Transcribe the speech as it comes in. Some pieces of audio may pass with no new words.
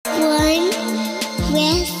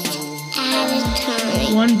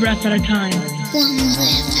One breath at a time.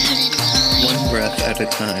 One breath at a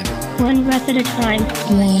time. One breath at a time.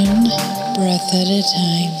 One breath at a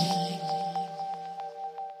time.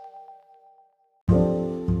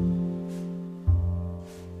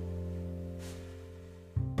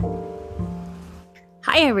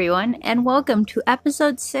 Hi everyone, and welcome to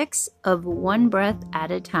episode 6 of One Breath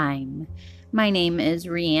at a Time. My name is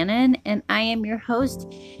Rhiannon, and I am your host.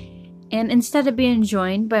 And instead of being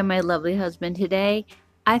joined by my lovely husband today,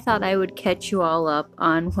 I thought I would catch you all up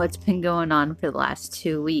on what's been going on for the last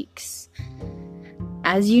 2 weeks.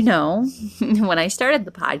 As you know, when I started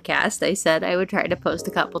the podcast, I said I would try to post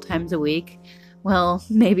a couple times a week. Well,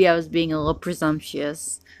 maybe I was being a little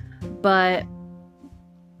presumptuous, but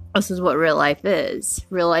this is what real life is.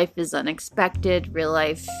 Real life is unexpected. Real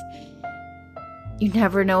life, you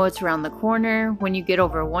never know what's around the corner. When you get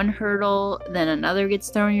over one hurdle, then another gets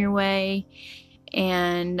thrown your way.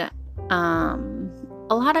 And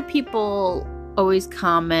a lot of people always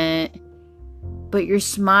comment, but your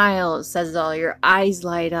smile says it all. Your eyes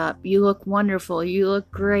light up. You look wonderful. You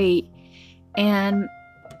look great. And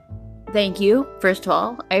thank you, first of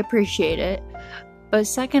all. I appreciate it. But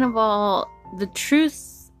second of all, the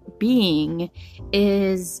truth being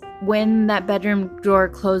is when that bedroom door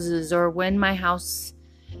closes, or when my house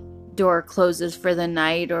door closes for the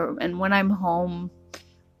night, and when I'm home,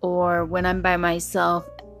 or when I'm by myself,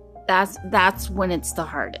 that's when it's the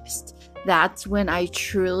hardest. That's when I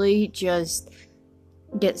truly just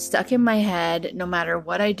get stuck in my head. No matter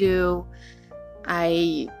what I do,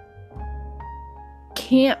 I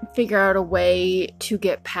can't figure out a way to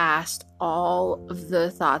get past all of the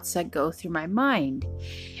thoughts that go through my mind.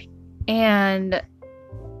 And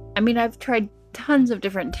I mean, I've tried tons of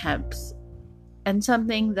different attempts, and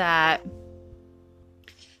something that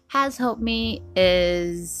has helped me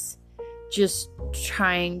is just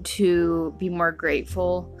trying to be more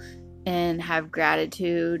grateful and have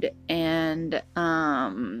gratitude, and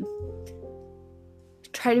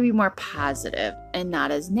try to be more positive and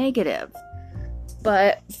not as negative.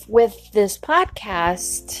 But with this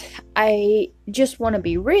podcast, I just want to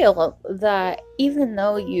be real that even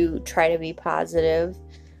though you try to be positive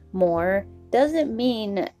more, doesn't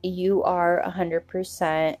mean you are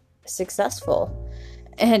 100% successful.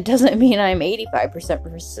 And it doesn't mean I'm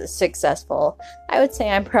 85% successful. I would say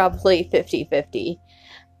I'm probably 50-50.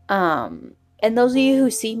 And those of you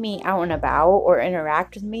who see me out and about or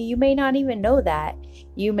interact with me, you may not even know that.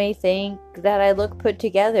 You may think that I look put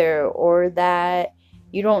together, or that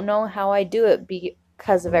you don't know how I do it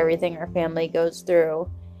because of everything our family goes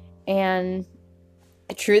through. And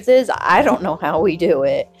the truth is, I don't know how we do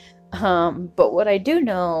it. But what I do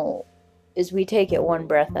know is we take it one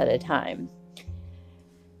breath at a time.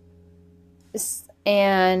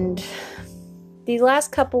 And these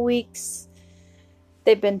last couple weeks,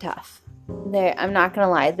 they've been tough. I'm not gonna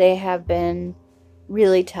lie, they have been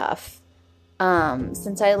really tough.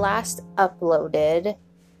 Since I last uploaded,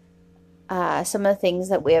 some of the things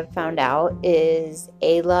that we have found out is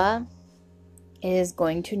Ayla is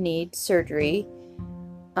going to need surgery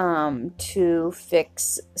to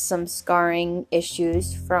fix some scarring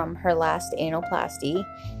issues from her last anoplasty.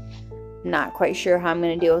 Not quite sure how I'm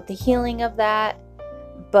going to deal with the healing of that,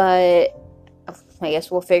 but I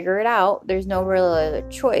guess we'll figure it out. There's no real other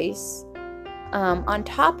choice. On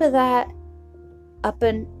top of that,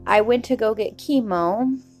 I went to go get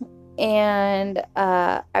chemo, and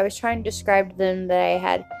I was trying to describe to them that I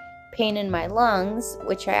had pain in my lungs,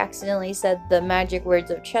 which I accidentally said the magic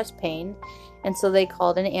words of chest pain, and so they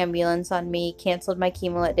called an ambulance on me, canceled my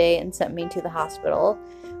chemo that day, and sent me to the hospital,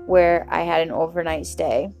 where I had an overnight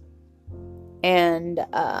stay. And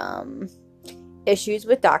issues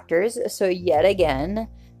with doctors. So yet again,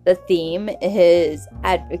 the theme is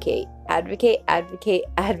advocate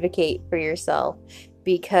for yourself,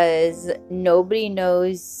 because nobody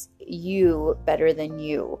knows you better than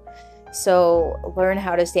you. So learn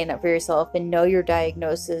how to stand up for yourself and know your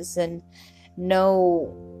diagnosis, and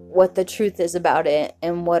know what the truth is about it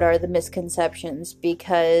and what are the misconceptions,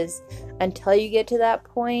 because until you get to that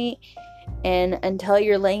point, and until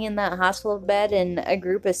you're laying in that hospital bed and a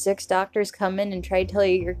group of 6 doctors come in and try to tell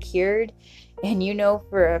you you're cured, and you know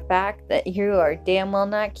for a fact that you are damn well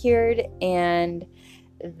not cured, and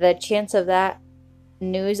the chance of that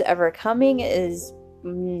news ever coming is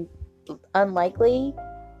unlikely,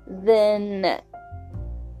 then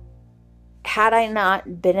had I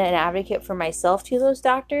not been an advocate for myself to those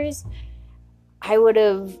doctors, I would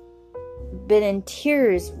have been in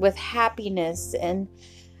tears with happiness and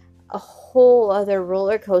a whole other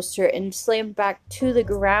roller coaster, and slammed back to the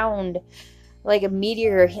ground like a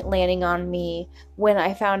meteor landing on me when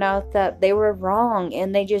I found out that they were wrong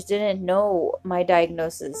and they just didn't know my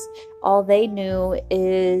diagnosis. All they knew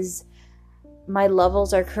is my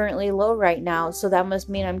levels are currently low right now, so that must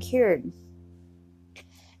mean I'm cured.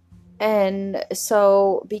 And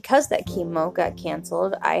so, because that chemo got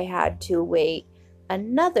canceled, I had to wait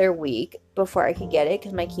another week before I could get it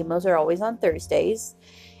because my chemos are always on Thursdays.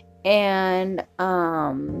 And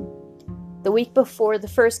the week before the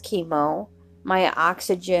first chemo, my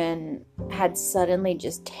oxygen had suddenly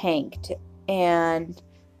just tanked, and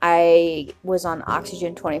I was on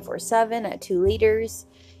oxygen 24/7 at 2 liters,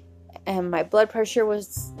 and my blood pressure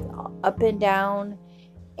was up and down,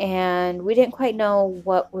 and we didn't quite know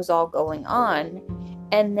what was all going on.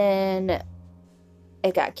 And then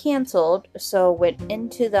it got canceled, so went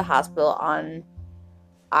into the hospital on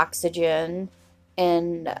oxygen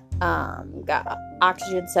and got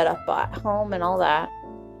oxygen set up at home and all that.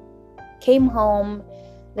 Came home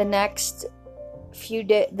the next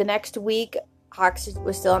week.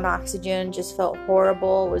 Was still on oxygen, just felt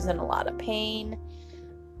horrible, was in a lot of pain,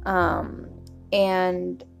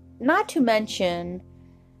 and not to mention,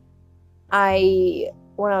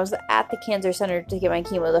 when I was at the cancer center to get my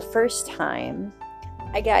chemo the first time,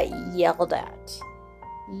 I got yelled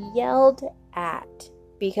at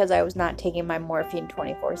because I was not taking my morphine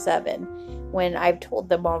 24/7, when I've told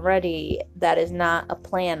them already that is not a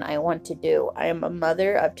plan I want to do. I am a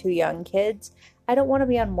mother of 2 young kids. I don't want to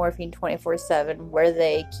be on morphine 24/7 where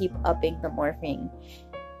they keep upping the morphine.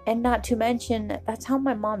 And not to mention, that's how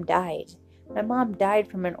my mom died. My mom died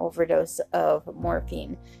from an overdose of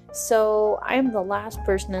morphine. So I'm the last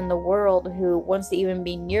person in the world who wants to even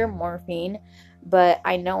be near morphine, but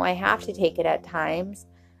I know I have to take it at times.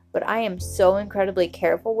 But I am so incredibly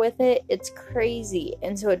careful with it. It's crazy.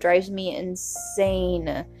 And so it drives me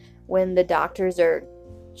insane when the doctors are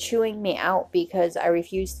chewing me out because I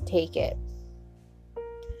refuse to take it.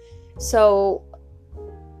 So,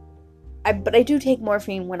 but I do take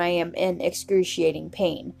morphine when I am in excruciating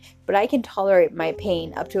pain. But I can tolerate my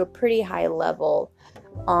pain up to a pretty high level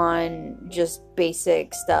on just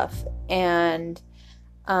basic stuff. And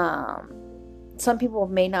some people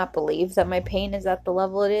may not believe that my pain is at the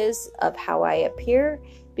level it is of how I appear,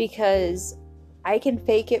 because I can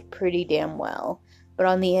fake it pretty damn well. But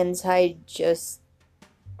on the inside, just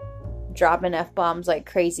dropping F-bombs like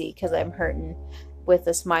crazy because I'm hurting, with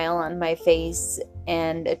a smile on my face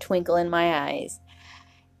and a twinkle in my eyes.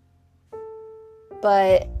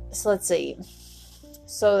 But, so let's see.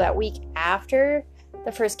 So that week after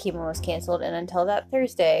the first chemo was canceled, and until that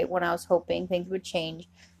Thursday when I was hoping things would change,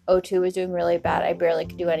 O2 was doing really bad. I barely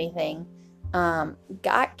could do anything.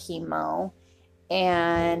 Got chemo,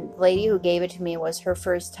 and the lady who gave it to me was her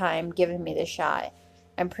first time giving me the shot.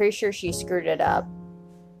 I'm pretty sure she screwed it up,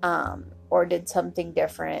 or did something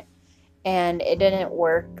different, and it didn't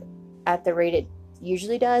work at the rate it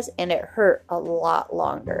usually does, and it hurt a lot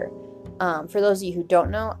longer. For those of you who don't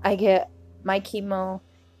know, my chemo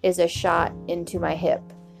is a shot into my hip.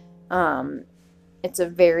 It's a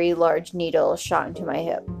very large needle shot into my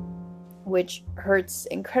hip, which hurts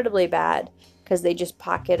incredibly bad because they just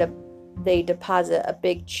deposit a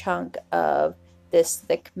big chunk of this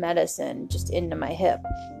thick medicine just into my hip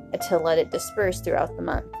to let it disperse throughout the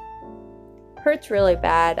month. Hurts really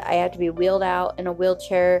bad. I have to be wheeled out in a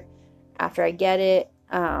wheelchair after I get it,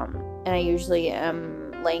 and I usually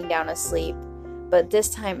am laying down asleep. But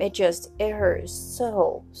this time it hurts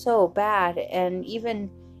so bad, and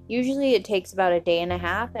even usually it takes about a day and a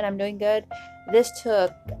half and I'm doing good. This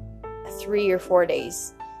took 3 or 4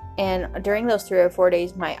 days, and during those 3 or 4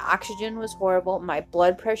 days my oxygen was horrible, my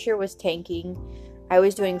blood pressure was tanking. I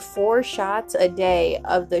was doing 4 shots a day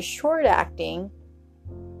of the short acting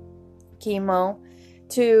chemo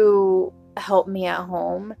to help me at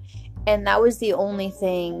home, and that was the only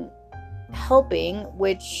thing helping,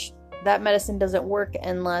 which that medicine doesn't work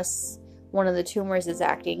unless one of the tumors is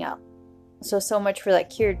acting up. So much for that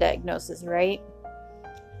cured diagnosis, right?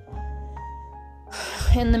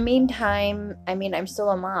 In the meantime, I'm still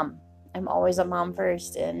a mom. I'm always a mom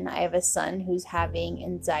first, and I have a son who's having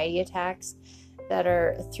anxiety attacks that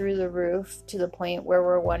are through the roof, to the point where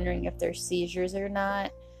we're wondering if they're seizures or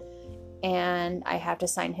not. And I have to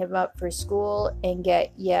sign him up for school and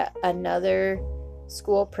get yet another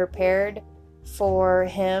school prepared for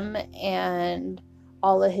him and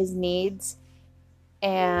all of his needs.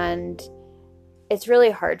 And it's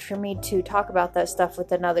really hard for me to talk about that stuff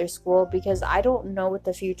with another school because I don't know what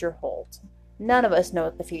the future holds. None of us know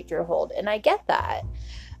what the future holds, and I get that.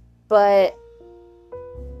 But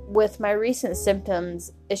with my recent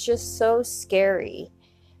symptoms, it's just so scary.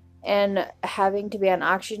 And having to be on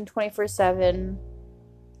oxygen 24/7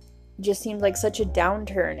 just seemed like such a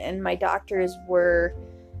downturn. And my doctors were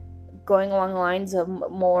going along the lines of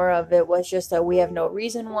more of it was just that we have no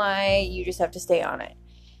reason why, you just have to stay on it.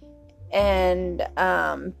 And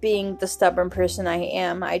being the stubborn person I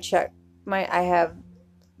am, I have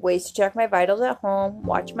ways to check my vitals at home,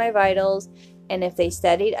 watch my vitals, and if they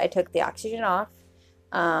steadied, I took the oxygen off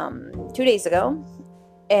 2 days ago,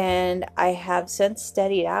 and I have since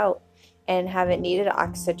steadied out and haven't needed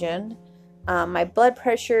oxygen. My blood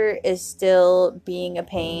pressure is still being a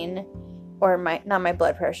pain, or not my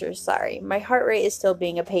blood pressure, sorry. My heart rate is still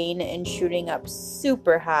being a pain and shooting up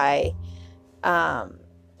super high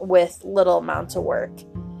with little amounts of work.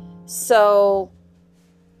 So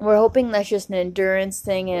we're hoping that's just an endurance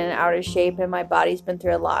thing and out of shape, and my body's been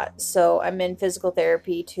through a lot. So I'm in physical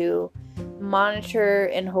therapy to monitor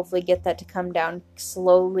and hopefully get that to come down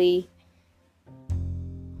slowly.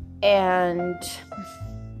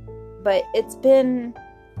 But it's been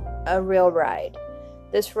a real ride.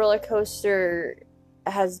 This roller coaster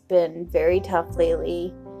has been very tough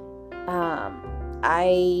lately.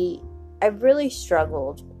 I've really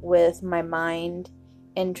struggled with my mind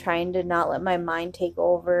and trying to not let my mind take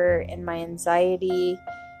over, and my anxiety,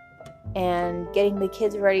 and getting the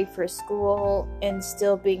kids ready for school and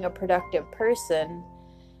still being a productive person.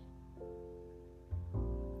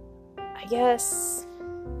 I guess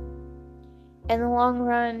in the long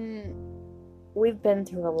run, we've been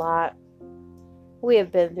through a lot. We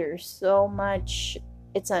have been through so much,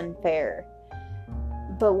 it's unfair.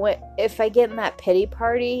 But if I get in that pity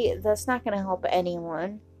party, that's not going to help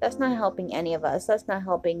anyone. That's not helping any of us. That's not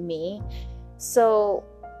helping me. So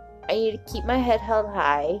I need to keep my head held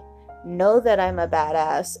high, know that I'm a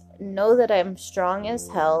badass, know that I'm strong as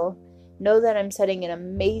hell, know that I'm setting an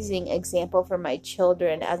amazing example for my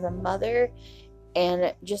children as a mother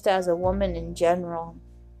and just as a woman in general.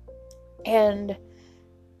 And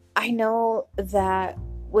I know that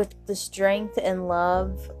with the strength and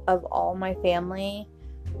love of all my family,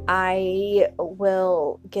 I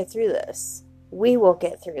will get through this. We will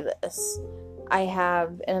get through this. I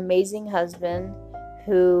have an amazing husband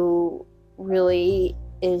who really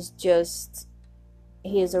is just,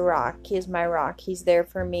 he is a rock. He is my rock. He's there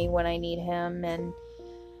for me when I need him, and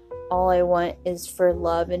all I want is for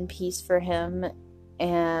love and peace for him.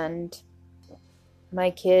 And my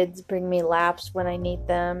kids bring me laughs when I need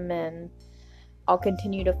them, and I'll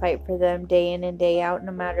continue to fight for them day in and day out,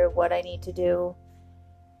 no matter what I need to do.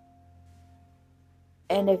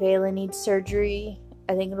 And if Ayla needs surgery,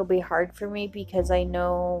 I think it'll be hard for me, because I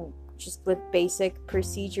know just with basic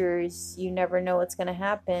procedures, you never know what's going to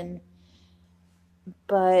happen.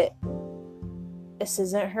 But this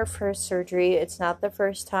isn't her first surgery. It's not the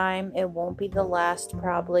first time. It won't be the last,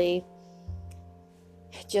 probably.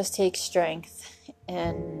 It just takes strength.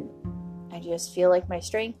 And I just feel like my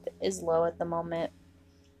strength is low at the moment.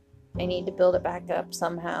 I need to build it back up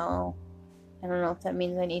somehow. I don't know if that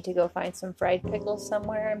means I need to go find some fried pickles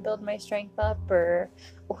somewhere and build my strength up, or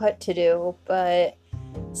what to do, but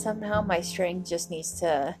somehow my strength just needs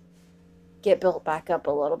to get built back up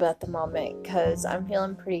a little bit at the moment, because I'm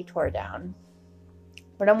feeling pretty tore down.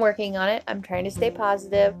 But I'm working on it. I'm trying to stay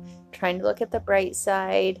positive, trying to look at the bright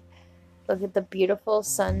side, look at the beautiful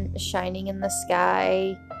sun shining in the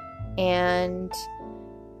sky, and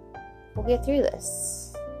we'll get through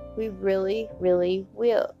this. We really, really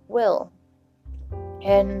will.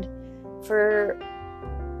 And for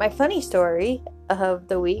my funny story of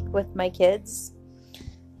the week with my kids,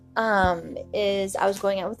 is I was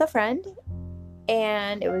going out with a friend,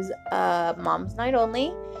 and it was mom's night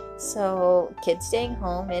only, so kids staying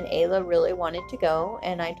home, and Ayla really wanted to go,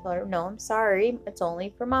 and I told her, no, I'm sorry, it's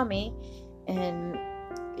only for mommy. And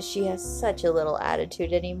she has such a little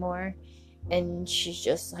attitude anymore, and she's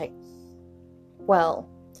just like, well,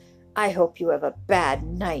 I hope you have a bad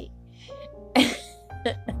night.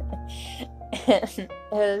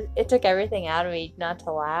 And it took everything out of me not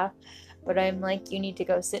to laugh, but I'm like, you need to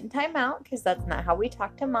go sit in timeout, because that's not how we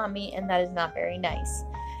talk to mommy, and that is not very nice.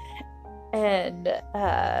 And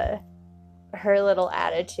her little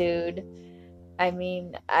attitude, I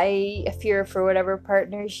mean, I fear for whatever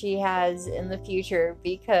partner she has in the future,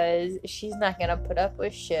 because she's not gonna put up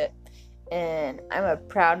with shit, and I'm a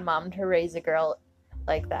proud mom to raise a girl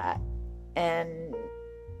like that, and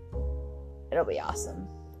it'll be awesome.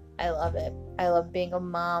 I love it. I love being a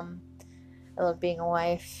mom. I love being a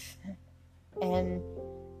wife. And,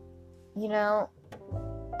 you know,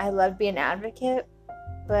 I love being an advocate,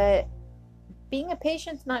 but being a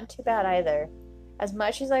patient's not too bad either. As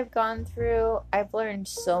much as I've gone through, I've learned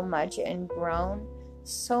so much and grown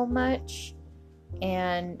so much.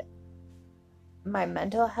 And my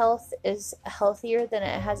mental health is healthier than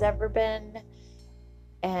it has ever been,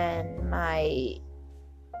 and my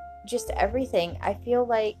just everything. I feel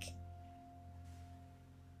like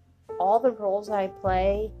all the roles I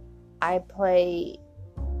play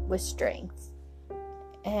with strength,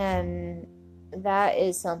 and that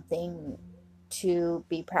is something to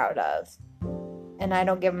be proud of, and I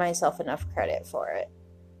don't give myself enough credit for it.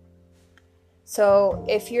 So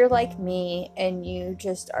if you're like me and you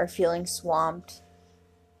just are feeling swamped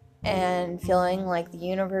and feeling like the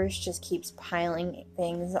universe just keeps piling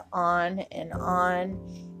things on,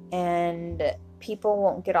 and people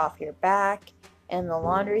won't get off your back, and the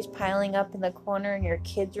laundry's piling up in the corner, and your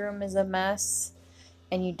kids' room is a mess,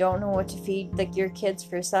 and you don't know what to feed your kids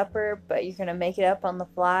for supper, but you're gonna make it up on the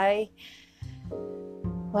fly,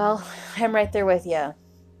 well, I'm right there with you,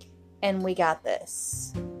 and we got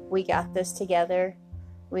this. We got this together.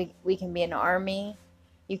 We can be an army.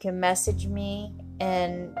 You can message me,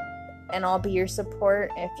 and I'll be your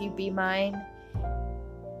support if you be mine.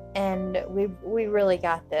 And we really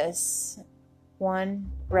got this.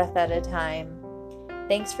 One breath at a time.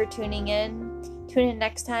 Thanks for tuning in. Tune in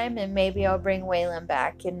next time, and maybe I'll bring Waylon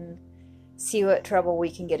back and see what trouble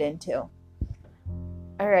we can get into.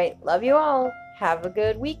 Alright, love you all. Have a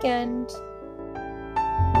good weekend.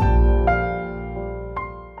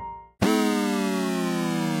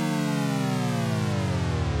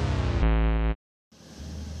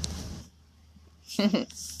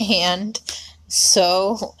 And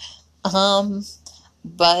so,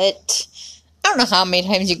 but I don't know how many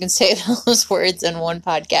times you can say those words in one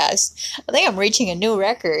podcast. I think I'm reaching a new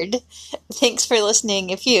record. Thanks for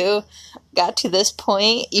listening. If you got to this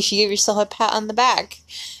point, you should give yourself a pat on the back,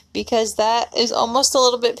 because that is almost a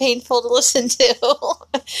little bit painful to listen to.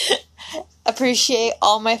 Appreciate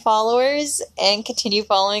all my followers and continue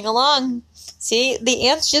following along. See, the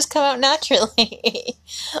ants just come out naturally.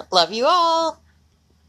 Love you all.